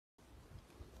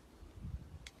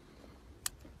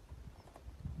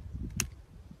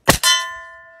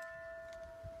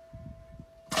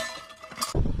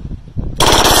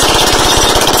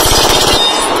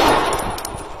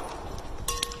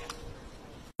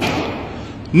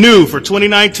New for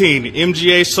 2019,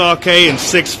 MGA Saw K and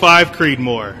 6.5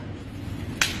 Creedmoor.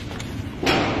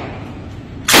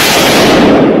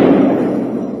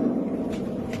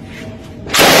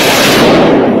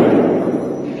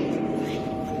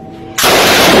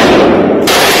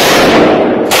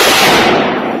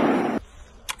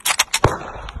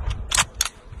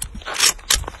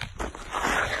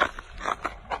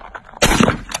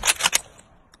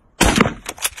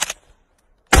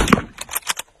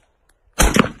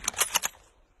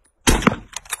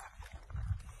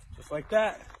 Just like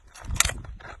that.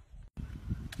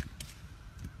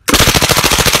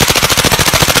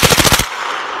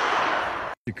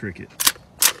 The Cricket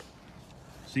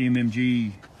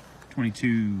CMMG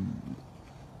 22.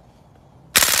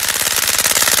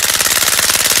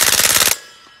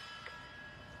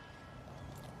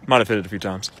 Might have hit it a few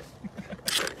times.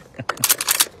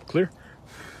 Clear.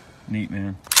 Neat,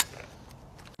 man.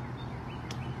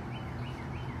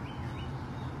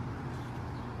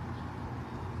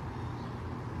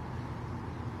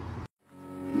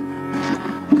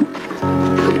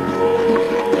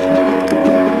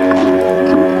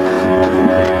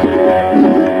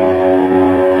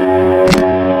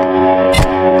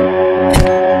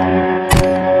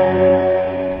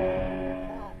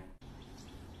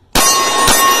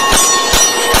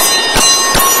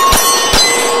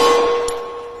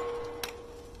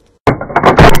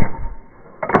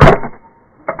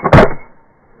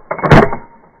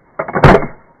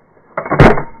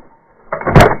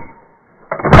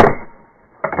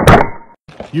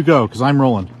 You go, because I'm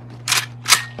rolling.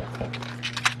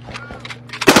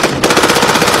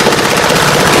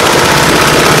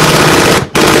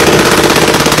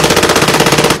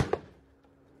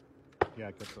 Yeah,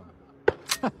 I got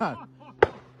some.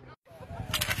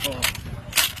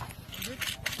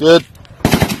 Good.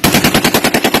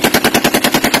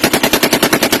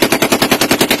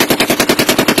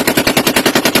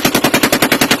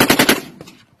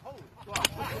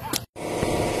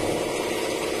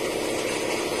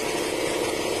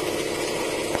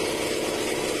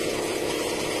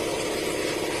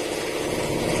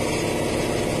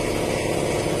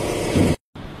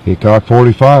 Hickok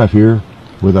 45 here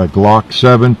with a Glock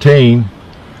 17,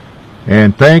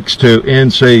 and thanks to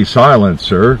NC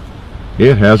Silencer,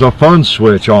 it has a fun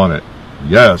switch on it.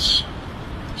 Yes,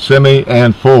 semi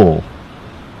and full.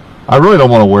 I really don't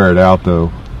want to wear it out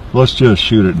though. Let's just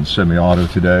shoot it in semi-auto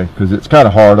today because it's kind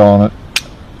of hard on it.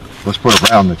 Let's put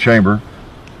it around the chamber.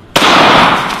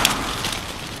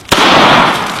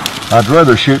 I'd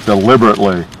rather shoot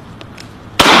deliberately.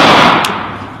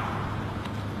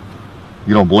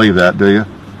 You don't believe that, do you?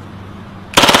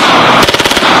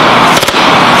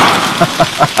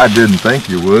 I didn't think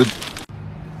you would.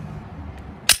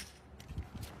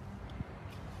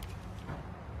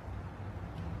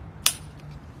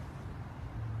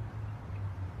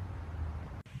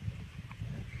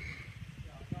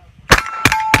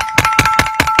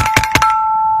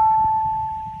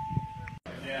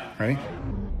 Ready?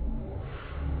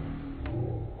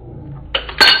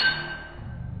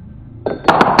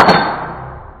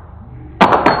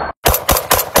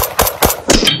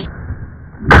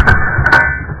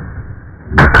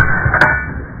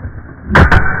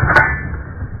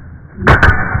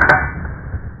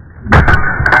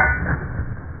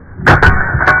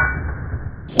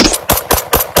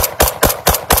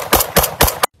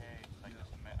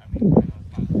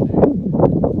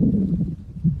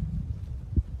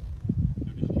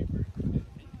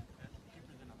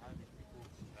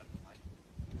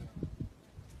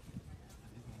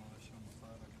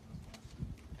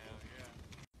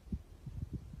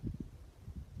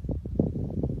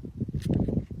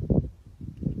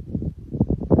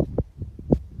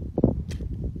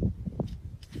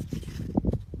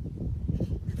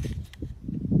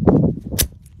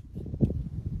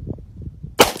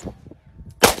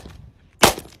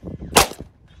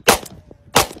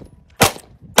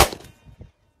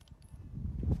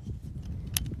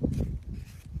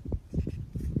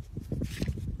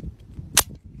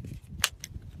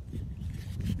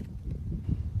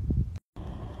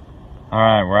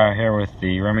 Alright, we're out here with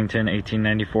the Remington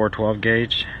 1894 12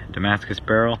 gauge Damascus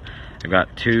barrel. I've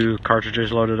got 2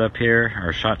 cartridges loaded up here,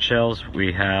 or shot shells.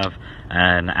 We have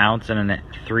an ounce and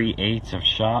 3/8 of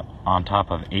shot on top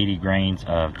of 80 grains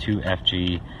of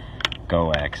 2FG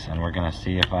GoX. And we're going to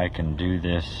see if I can do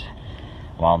this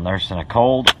while nursing a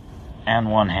cold and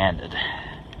one-handed.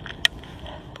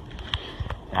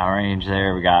 Downrange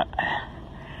there, we got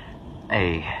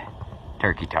a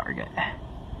turkey target.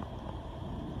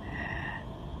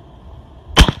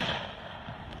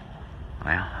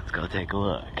 Well, let's go take a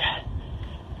look.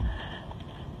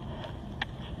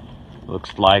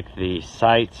 Looks like the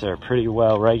sights are pretty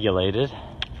well regulated.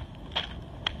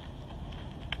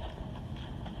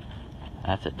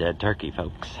 That's a dead turkey,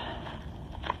 folks.